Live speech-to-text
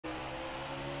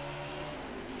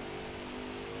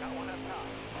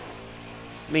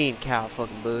Me and Kyle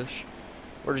fucking Bush.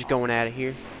 We're just going out of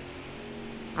here.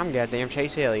 I'm goddamn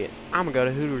Chase Elliott. I'm gonna go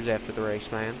to Hooters after the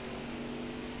race, man.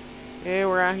 Yeah,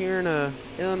 we're out here in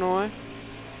Illinois.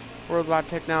 Worldwide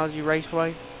Technology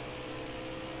Raceway.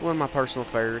 One of my personal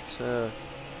favorites.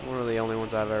 One of the only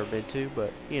ones I've ever been to,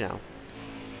 but, you know.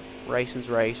 Racing's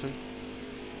racing.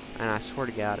 And I swear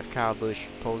to God, if Kyle Busch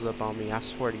pulls up on me, I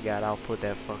swear to God, I'll put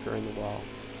that fucker in the wall.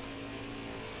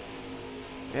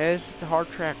 Yeah, this is the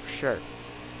hard track for sure.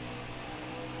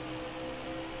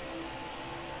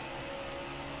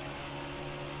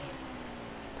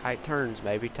 Tight turns,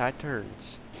 baby, tight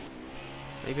turns.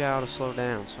 Maybe I ought to slow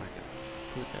down so I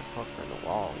can put that fucker in the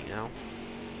wall, you know?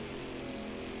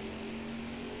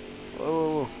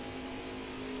 Whoa.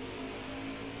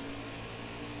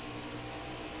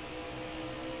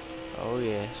 Oh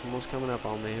yeah, someone's coming up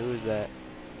on me. Who is that?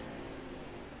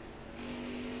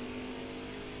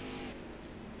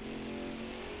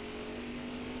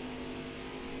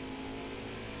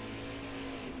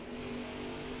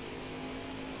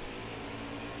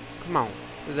 Come on.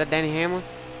 Is that Danny Hamlin?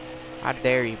 I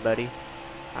dare you, buddy.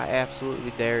 I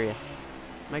absolutely dare you.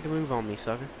 Make a move on me,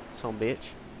 sucker. Son of a bitch.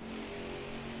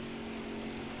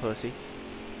 Pussy.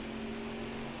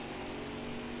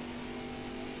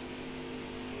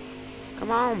 Come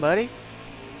on, buddy.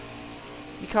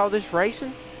 You call this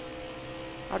racing?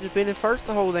 I've just been in first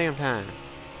the whole damn time.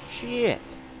 Shit.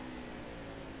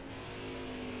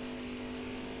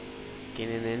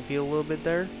 Getting in the infield a little bit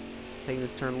there. Taking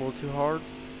this turn a little too hard.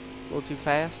 A little too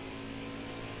fast.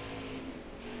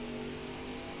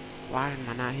 Why am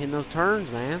I not hitting those turns,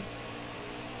 man?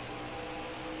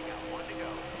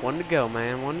 One to go,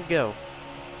 man. One to go.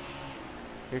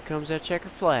 Here comes that checker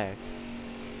flag.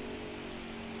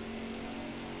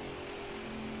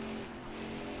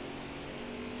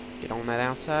 Get on that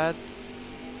outside.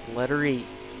 Let her eat.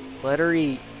 Let her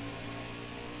eat.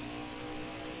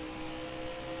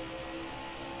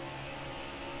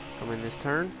 Come in this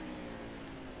turn.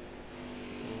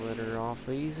 Let her off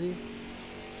easy.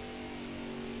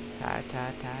 Tight,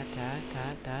 tight, tight, tight,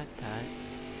 tight, tight, tight.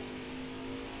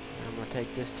 I'm gonna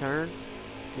take this turn.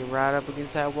 Get right up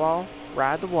against that wall.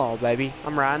 Ride the wall, baby.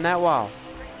 I'm riding that wall.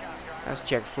 That's a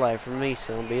checker flag for me,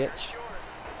 son of a bitch.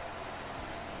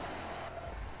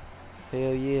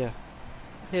 Hell yeah.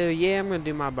 Hell yeah, I'm gonna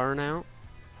do my burnout.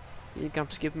 You think I'm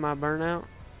skipping my burnout?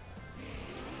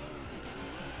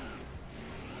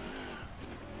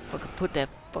 Fucking put that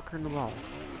fucker in the wall.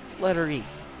 Let her eat.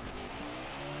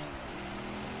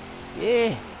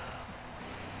 Yeah.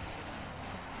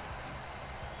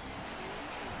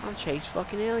 I'm Chase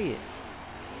fucking Elliott.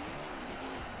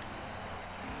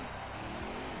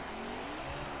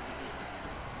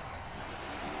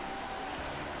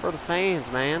 For the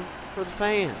fans, man. For the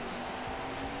fans.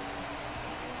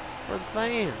 For the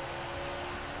fans.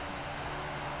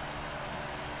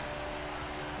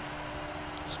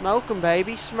 Smoke 'em,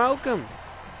 baby. Smoke 'em.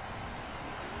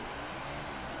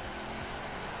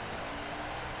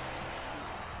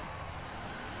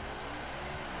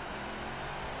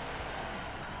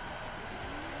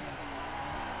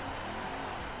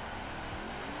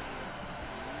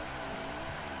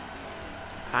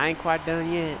 I ain't quite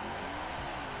done yet.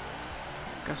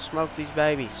 Gotta smoke these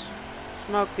babies.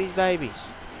 Smoke these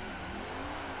babies.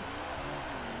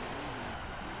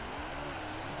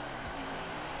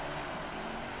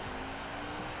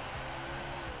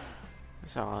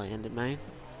 That's how I ended, man.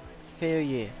 Hell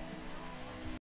yeah.